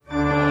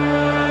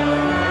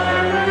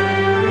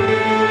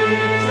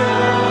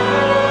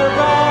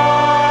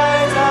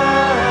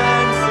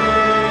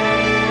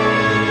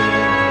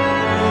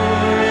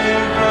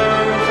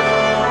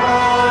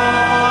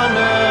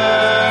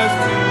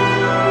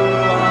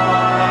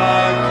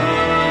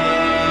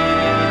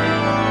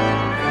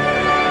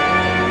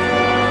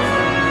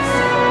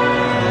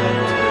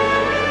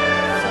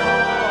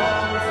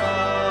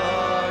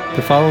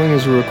The following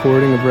is a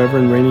recording of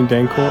Reverend Rainey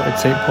Dankel at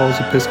St. Paul's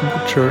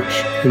Episcopal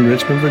Church in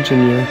Richmond,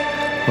 Virginia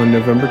on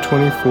November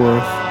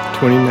 24th,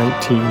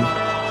 2019.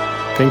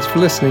 Thanks for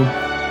listening.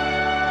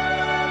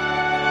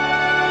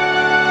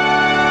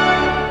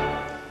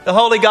 The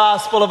Holy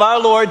Gospel of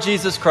our Lord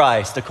Jesus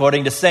Christ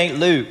according to St.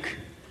 Luke.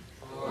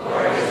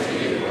 Glory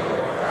to you,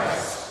 Lord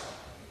Christ.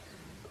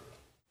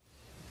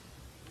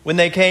 When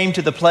they came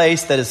to the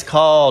place that is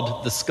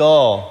called the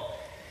Skull,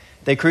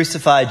 they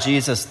crucified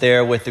Jesus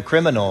there with the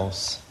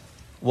criminals,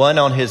 one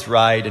on his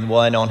right and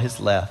one on his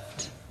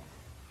left.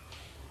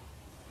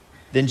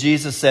 Then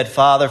Jesus said,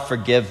 "Father,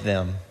 forgive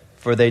them,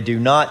 for they do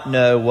not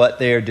know what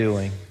they are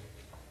doing."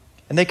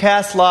 And they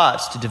cast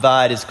lots to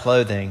divide his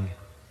clothing.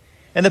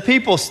 And the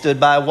people stood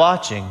by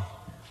watching,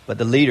 but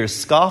the leaders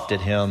scoffed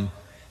at him,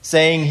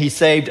 saying, "He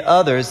saved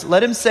others.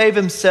 Let him save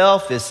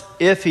himself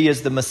if he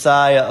is the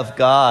Messiah of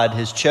God,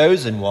 his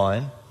chosen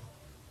one."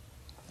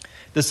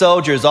 The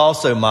soldiers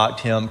also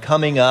mocked him,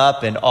 coming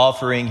up and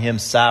offering him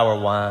sour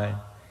wine,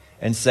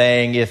 and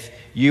saying, "If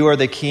you are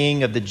the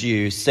king of the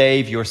Jews,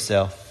 save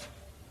yourself."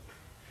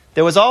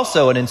 There was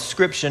also an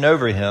inscription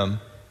over him,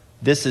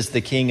 "This is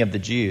the King of the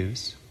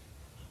Jews."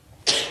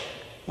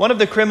 One of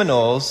the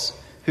criminals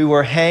who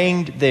were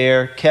hanged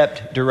there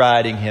kept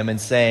deriding him and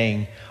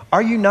saying,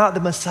 "Are you not the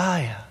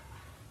Messiah?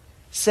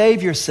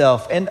 Save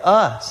yourself and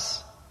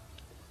us."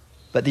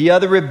 But the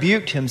other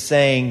rebuked him,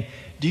 saying,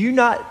 "Do you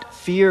not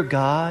fear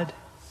God,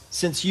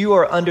 since you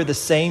are under the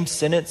same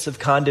sentence of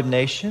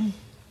condemnation?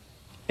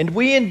 And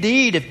we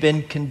indeed have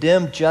been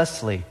condemned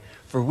justly,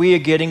 for we are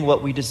getting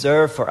what we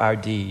deserve for our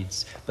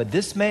deeds. But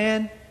this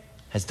man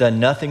has done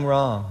nothing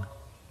wrong."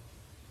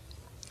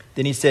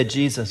 Then he said,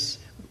 "Jesus,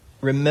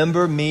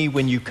 remember me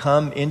when you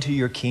come into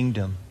your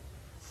kingdom."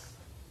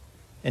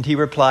 And he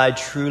replied,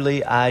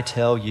 "Truly I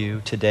tell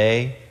you,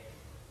 today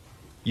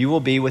you will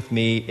be with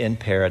me in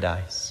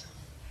paradise."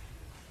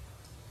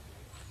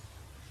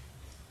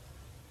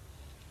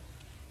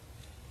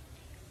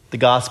 The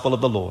Gospel of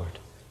the Lord.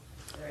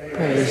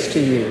 Praise to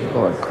you,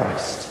 Lord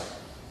Christ.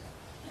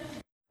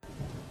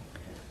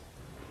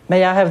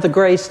 May I have the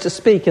grace to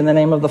speak in the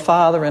name of the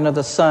Father, and of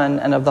the Son,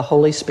 and of the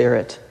Holy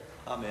Spirit.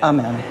 Amen.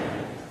 Amen.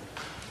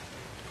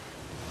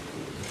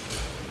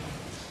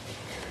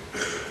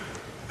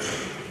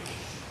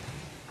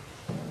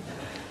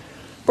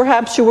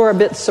 Perhaps you were a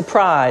bit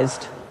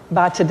surprised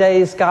by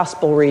today's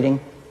gospel reading.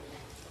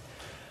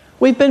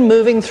 We've been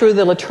moving through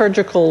the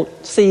liturgical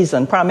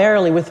season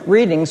primarily with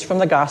readings from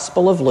the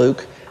Gospel of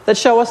Luke that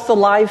show us the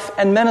life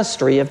and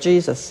ministry of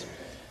Jesus.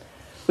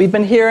 We've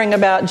been hearing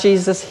about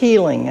Jesus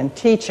healing and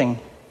teaching.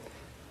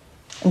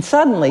 And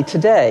suddenly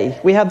today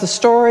we have the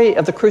story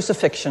of the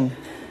crucifixion,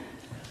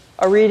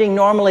 a reading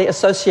normally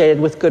associated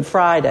with Good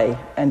Friday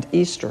and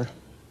Easter.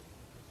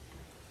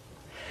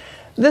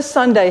 This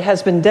Sunday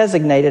has been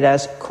designated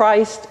as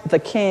Christ the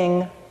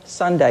King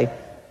Sunday,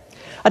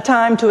 a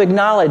time to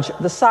acknowledge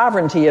the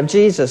sovereignty of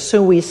Jesus,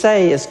 who we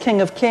say is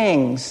King of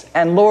Kings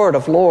and Lord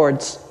of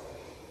Lords.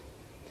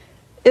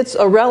 It's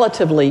a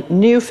relatively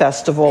new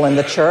festival in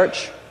the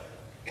Church,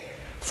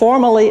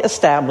 formally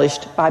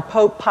established by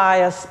Pope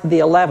Pius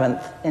XI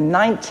in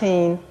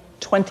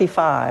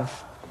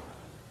 1925.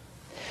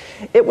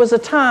 It was a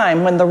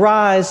time when the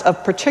rise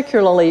of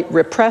particularly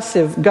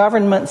repressive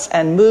governments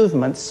and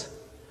movements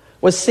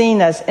was seen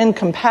as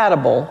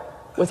incompatible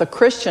with a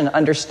Christian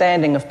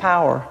understanding of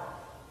power.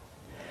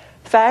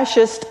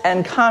 Fascist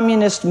and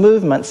communist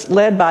movements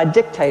led by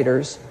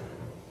dictators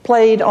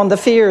played on the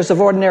fears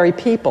of ordinary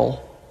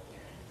people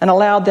and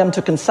allowed them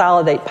to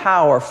consolidate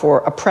power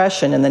for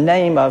oppression in the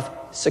name of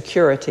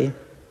security.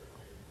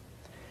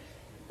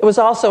 It was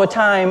also a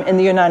time in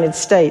the United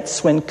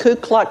States when Ku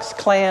Klux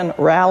Klan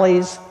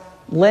rallies,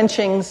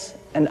 lynchings,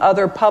 and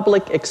other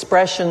public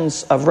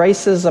expressions of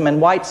racism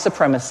and white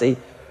supremacy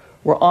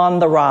were on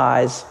the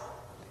rise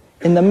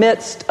in the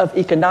midst of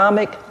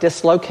economic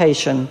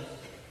dislocation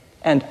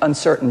and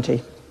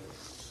uncertainty.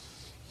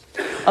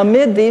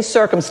 Amid these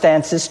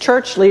circumstances,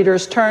 church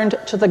leaders turned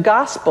to the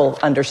gospel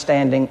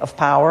understanding of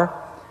power,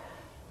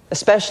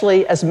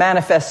 especially as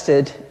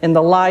manifested in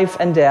the life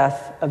and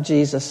death of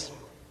Jesus.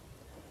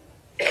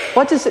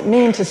 What does it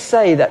mean to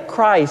say that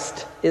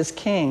Christ is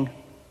King?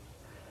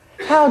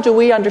 How do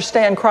we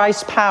understand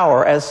Christ's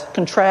power as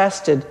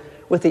contrasted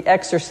with the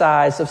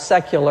exercise of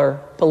secular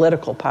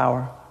political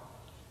power?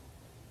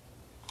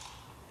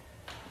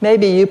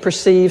 Maybe you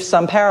perceive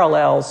some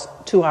parallels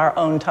to our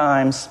own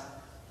times.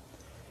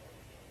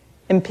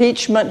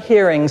 Impeachment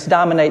hearings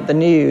dominate the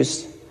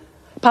news.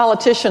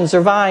 Politicians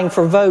are vying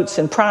for votes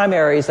in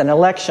primaries and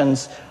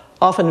elections,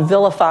 often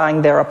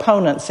vilifying their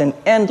opponents in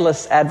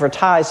endless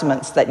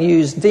advertisements that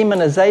use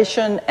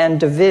demonization and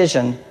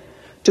division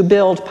to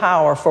build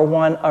power for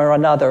one or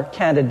another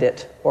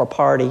candidate or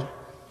party.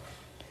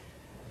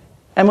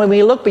 And when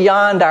we look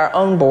beyond our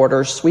own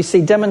borders, we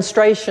see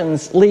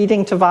demonstrations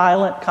leading to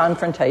violent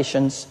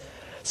confrontations,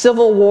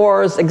 civil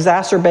wars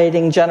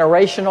exacerbating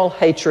generational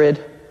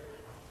hatred,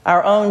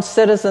 our own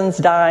citizens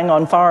dying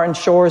on foreign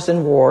shores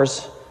in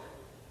wars,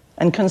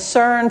 and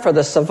concern for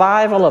the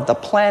survival of the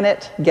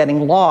planet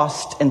getting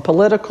lost in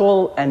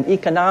political and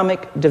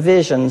economic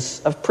divisions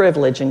of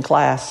privilege and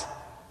class.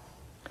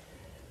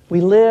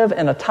 We live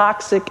in a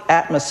toxic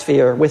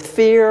atmosphere with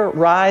fear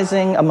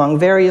rising among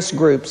various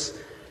groups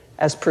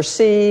as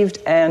perceived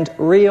and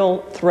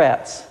real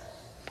threats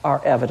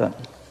are evident.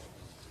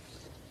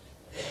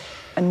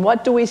 And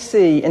what do we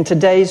see in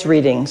today's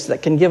readings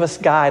that can give us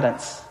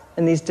guidance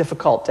in these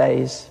difficult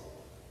days?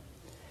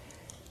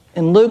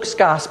 In Luke's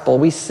gospel,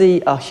 we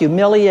see a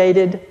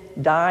humiliated,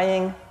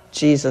 dying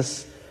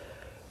Jesus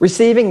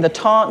receiving the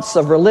taunts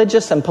of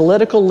religious and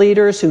political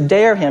leaders who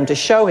dare him to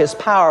show his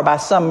power by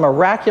some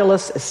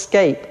miraculous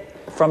escape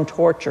from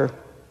torture.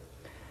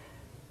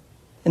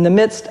 In the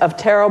midst of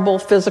terrible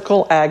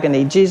physical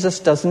agony, Jesus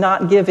does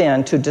not give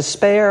in to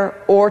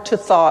despair or to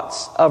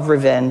thoughts of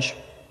revenge.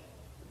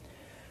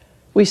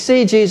 We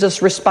see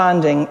Jesus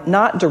responding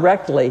not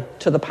directly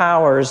to the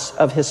powers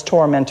of his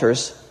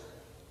tormentors,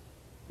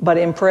 but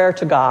in prayer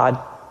to God.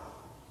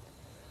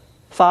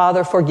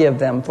 Father, forgive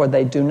them, for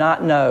they do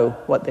not know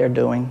what they're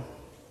doing.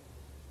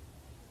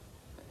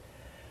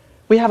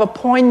 We have a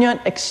poignant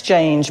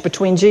exchange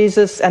between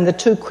Jesus and the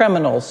two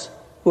criminals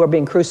who are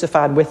being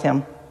crucified with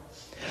him.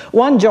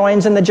 One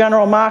joins in the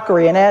general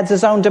mockery and adds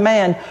his own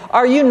demand,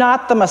 "Are you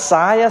not the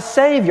Messiah?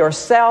 Save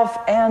yourself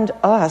and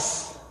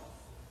us."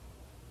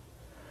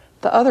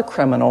 The other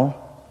criminal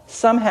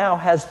somehow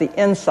has the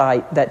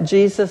insight that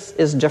Jesus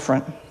is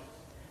different.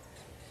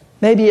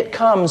 Maybe it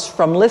comes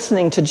from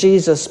listening to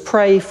Jesus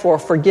pray for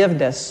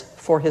forgiveness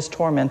for his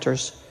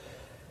tormentors.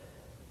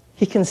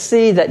 He can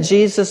see that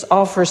Jesus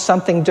offers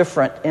something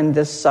different in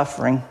this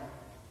suffering.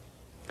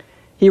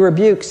 He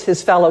rebukes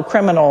his fellow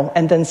criminal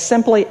and then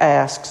simply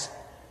asks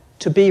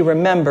to be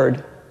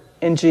remembered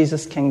in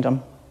Jesus'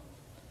 kingdom.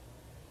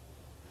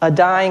 A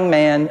dying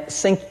man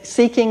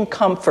seeking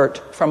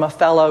comfort from a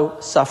fellow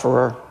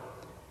sufferer.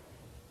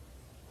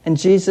 And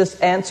Jesus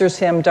answers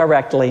him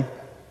directly,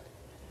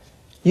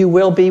 "You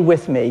will be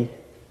with me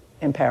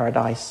in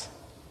paradise."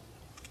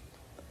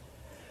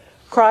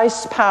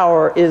 Christ's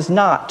power is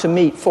not to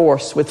meet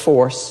force with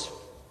force,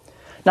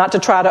 not to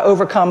try to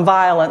overcome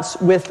violence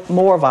with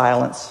more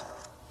violence.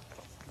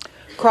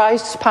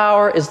 Christ's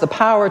power is the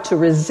power to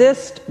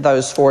resist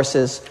those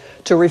forces,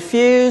 to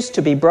refuse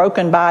to be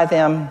broken by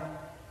them,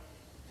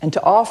 and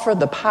to offer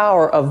the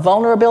power of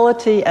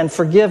vulnerability and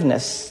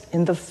forgiveness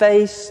in the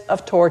face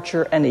of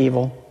torture and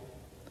evil.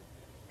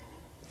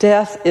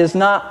 Death is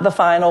not the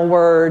final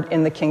word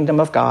in the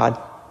kingdom of God.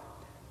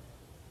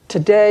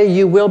 "Today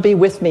you will be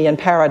with me in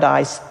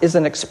paradise" is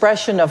an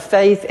expression of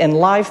faith in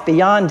life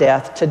beyond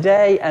death,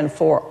 today and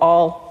for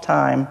all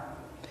time.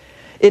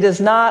 It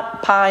is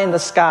not pie in the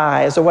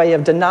sky as a way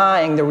of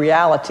denying the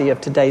reality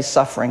of today's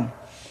suffering.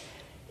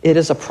 It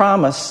is a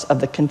promise of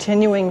the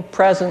continuing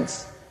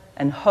presence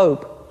and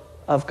hope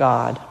of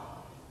God.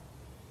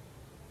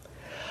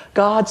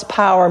 God's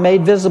power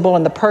made visible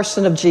in the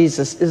person of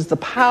Jesus is the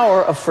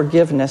power of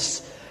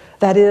forgiveness,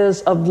 that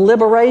is, of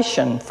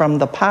liberation from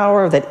the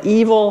power that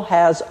evil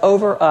has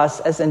over us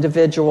as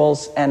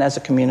individuals and as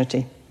a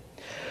community.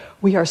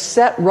 We are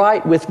set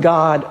right with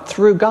God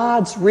through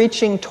God's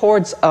reaching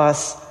towards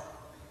us,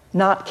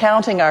 not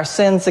counting our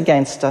sins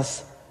against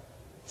us,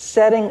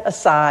 setting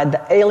aside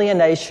the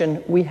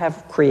alienation we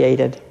have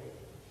created.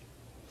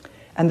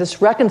 And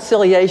this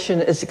reconciliation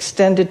is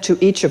extended to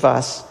each of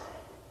us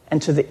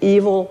and to the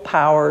evil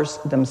powers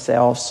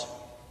themselves.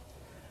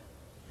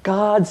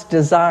 God's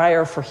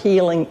desire for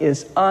healing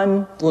is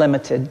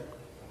unlimited,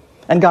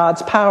 and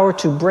God's power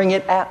to bring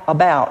it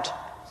about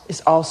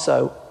is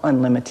also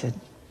unlimited.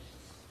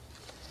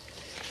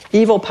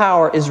 Evil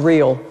power is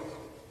real.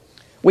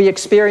 We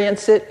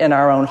experience it in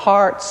our own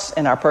hearts,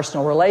 in our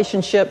personal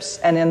relationships,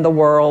 and in the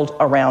world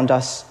around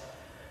us.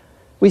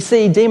 We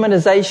see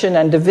demonization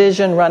and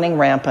division running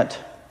rampant.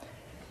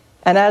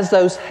 And as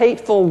those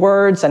hateful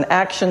words and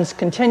actions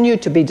continue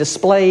to be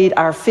displayed,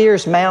 our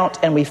fears mount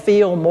and we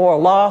feel more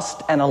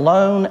lost and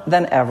alone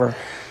than ever.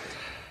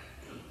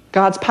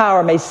 God's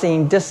power may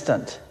seem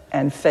distant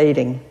and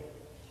fading.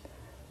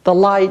 The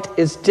light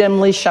is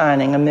dimly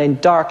shining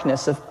amid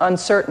darkness of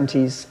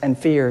uncertainties and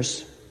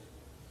fears.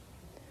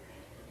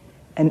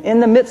 And in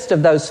the midst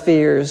of those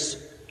fears,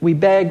 we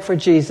beg for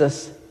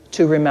Jesus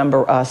to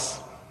remember us.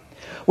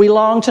 We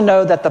long to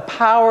know that the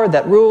power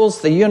that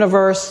rules the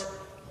universe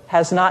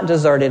has not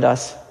deserted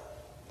us.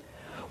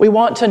 We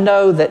want to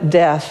know that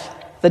death,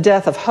 the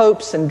death of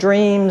hopes and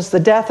dreams, the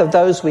death of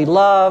those we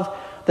love,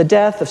 the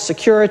death of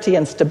security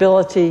and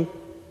stability,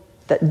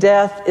 that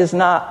death is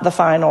not the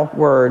final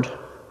word.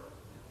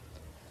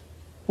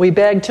 We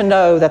beg to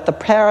know that the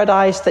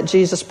paradise that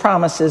Jesus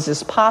promises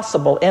is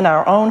possible in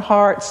our own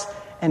hearts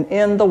and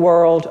in the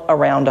world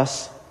around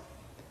us.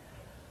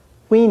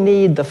 We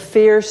need the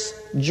fierce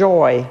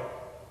joy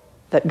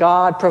that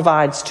God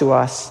provides to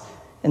us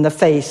in the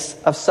face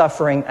of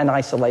suffering and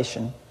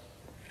isolation.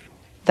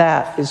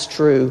 That is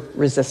true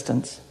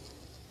resistance.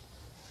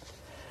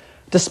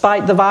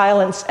 Despite the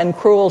violence and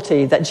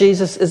cruelty that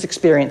Jesus is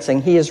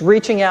experiencing, he is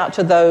reaching out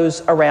to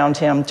those around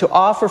him to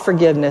offer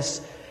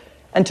forgiveness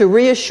and to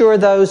reassure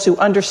those who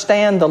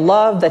understand the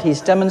love that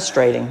he's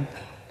demonstrating.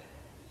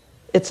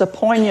 It's a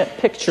poignant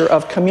picture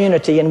of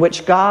community in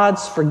which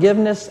God's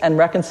forgiveness and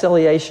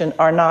reconciliation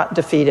are not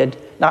defeated,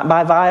 not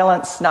by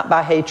violence, not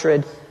by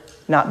hatred,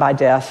 not by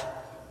death.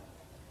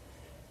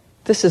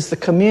 This is the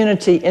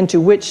community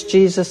into which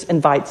Jesus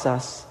invites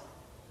us,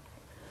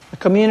 a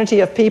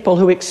community of people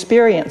who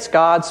experience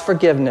God's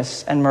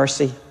forgiveness and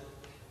mercy.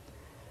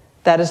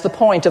 That is the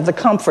point of the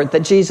comfort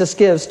that Jesus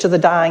gives to the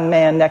dying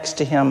man next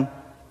to him.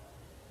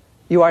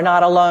 You are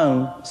not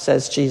alone,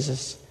 says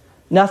Jesus.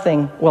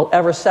 Nothing will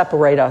ever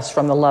separate us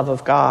from the love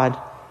of God.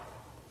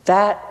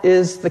 That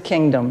is the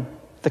kingdom,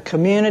 the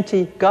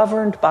community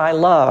governed by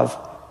love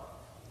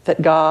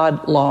that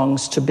God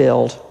longs to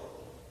build.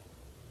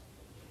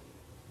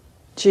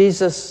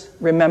 Jesus,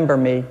 remember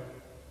me.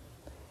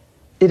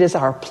 It is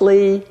our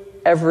plea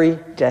every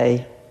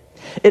day.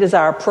 It is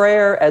our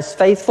prayer as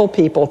faithful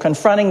people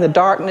confronting the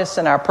darkness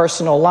in our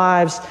personal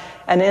lives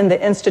and in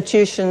the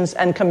institutions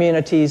and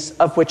communities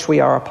of which we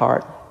are a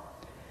part.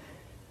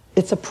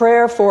 It's a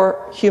prayer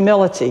for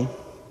humility,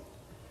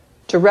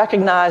 to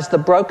recognize the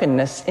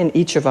brokenness in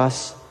each of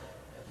us,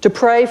 to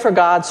pray for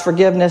God's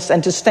forgiveness,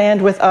 and to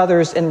stand with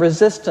others in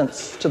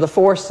resistance to the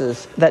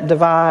forces that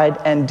divide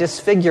and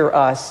disfigure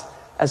us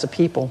as a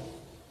people.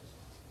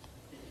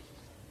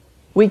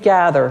 We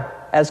gather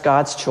as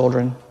God's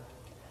children.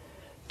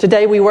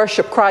 Today we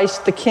worship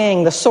Christ the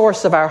King, the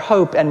source of our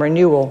hope and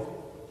renewal.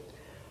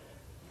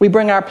 We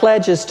bring our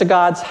pledges to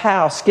God's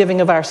house,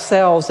 giving of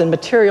ourselves in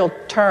material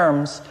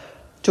terms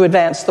to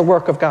advance the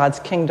work of God's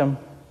kingdom.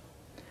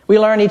 We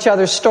learn each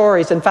other's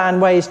stories and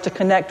find ways to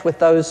connect with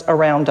those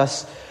around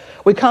us.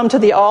 We come to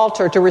the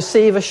altar to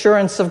receive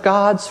assurance of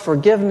God's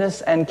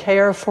forgiveness and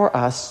care for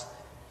us.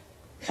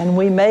 And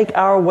we make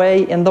our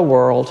way in the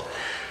world,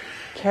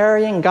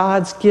 carrying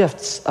God's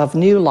gifts of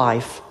new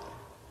life,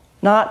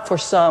 not for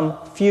some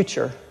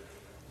future,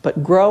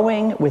 but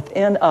growing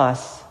within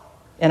us,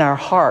 in our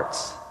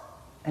hearts,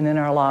 and in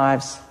our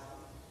lives.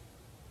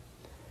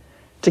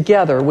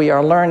 Together, we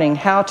are learning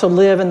how to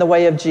live in the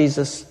way of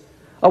Jesus,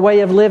 a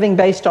way of living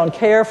based on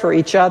care for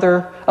each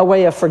other, a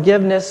way of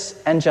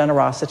forgiveness and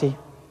generosity.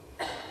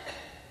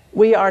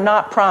 We are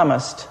not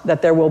promised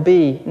that there will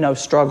be no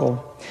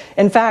struggle.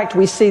 In fact,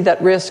 we see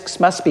that risks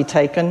must be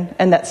taken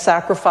and that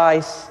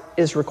sacrifice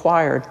is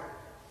required.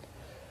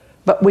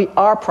 But we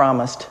are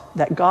promised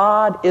that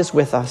God is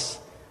with us.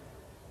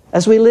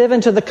 As we live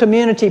into the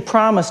community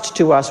promised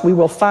to us, we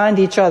will find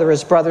each other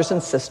as brothers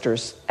and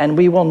sisters, and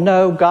we will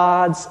know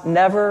God's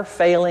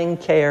never-failing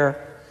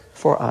care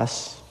for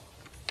us.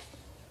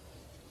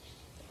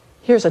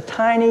 Here's a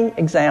tiny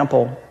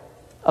example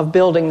of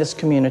building this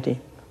community.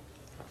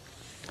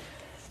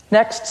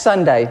 Next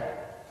Sunday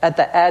at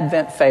the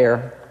Advent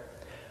Fair,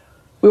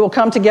 we will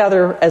come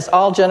together as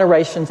all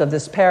generations of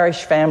this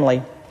parish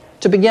family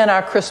to begin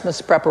our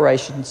Christmas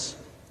preparations.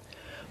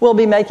 We'll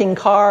be making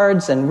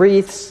cards and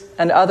wreaths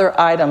and other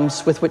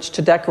items with which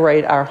to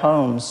decorate our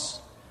homes.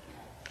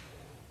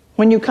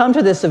 When you come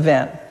to this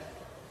event,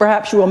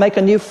 perhaps you will make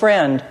a new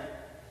friend,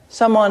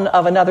 someone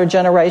of another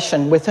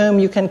generation with whom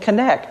you can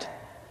connect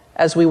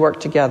as we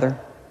work together.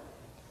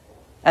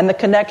 And the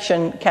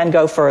connection can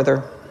go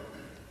further.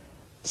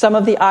 Some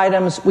of the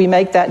items we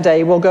make that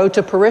day will go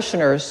to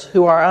parishioners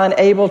who are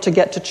unable to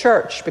get to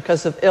church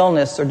because of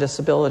illness or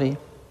disability.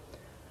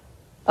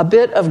 A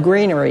bit of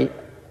greenery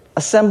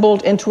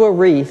assembled into a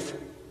wreath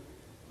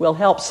will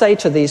help say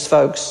to these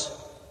folks,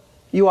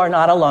 you are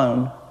not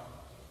alone.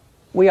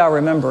 We are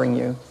remembering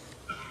you.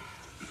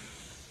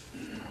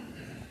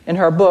 In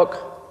her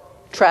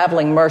book,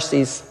 Traveling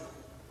Mercies,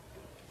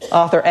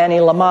 author Annie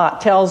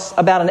Lamott tells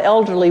about an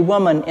elderly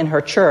woman in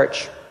her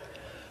church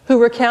who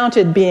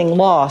recounted being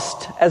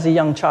lost as a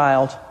young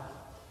child.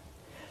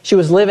 She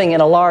was living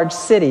in a large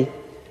city,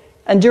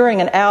 and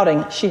during an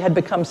outing, she had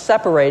become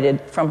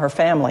separated from her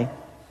family.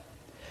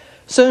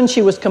 Soon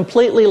she was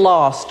completely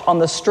lost on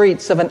the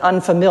streets of an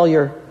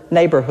unfamiliar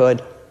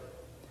neighborhood.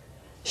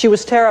 She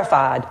was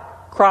terrified,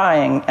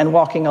 crying, and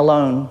walking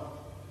alone.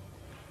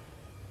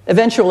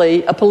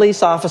 Eventually, a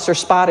police officer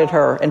spotted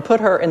her and put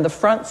her in the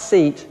front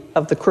seat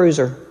of the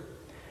cruiser.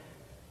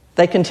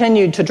 They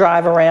continued to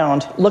drive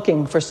around,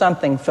 looking for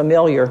something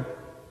familiar.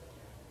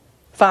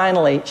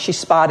 Finally, she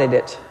spotted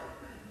it.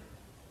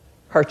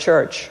 Her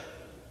church.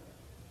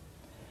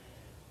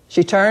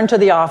 She turned to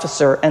the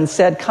officer and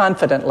said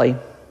confidently,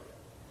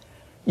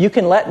 "You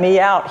can let me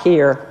out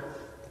here.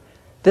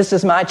 This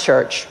is my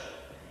church,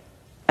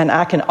 and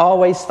I can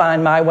always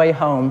find my way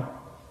home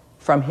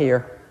from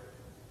here."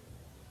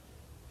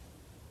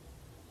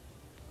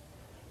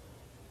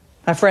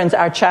 My friends,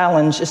 our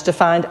challenge is to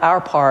find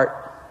our part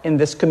in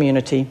this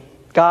community,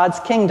 God's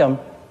kingdom,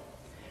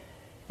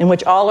 in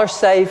which all are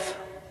safe,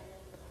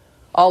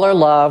 all are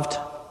loved,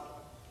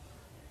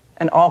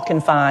 and all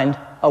can find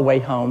a way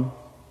home.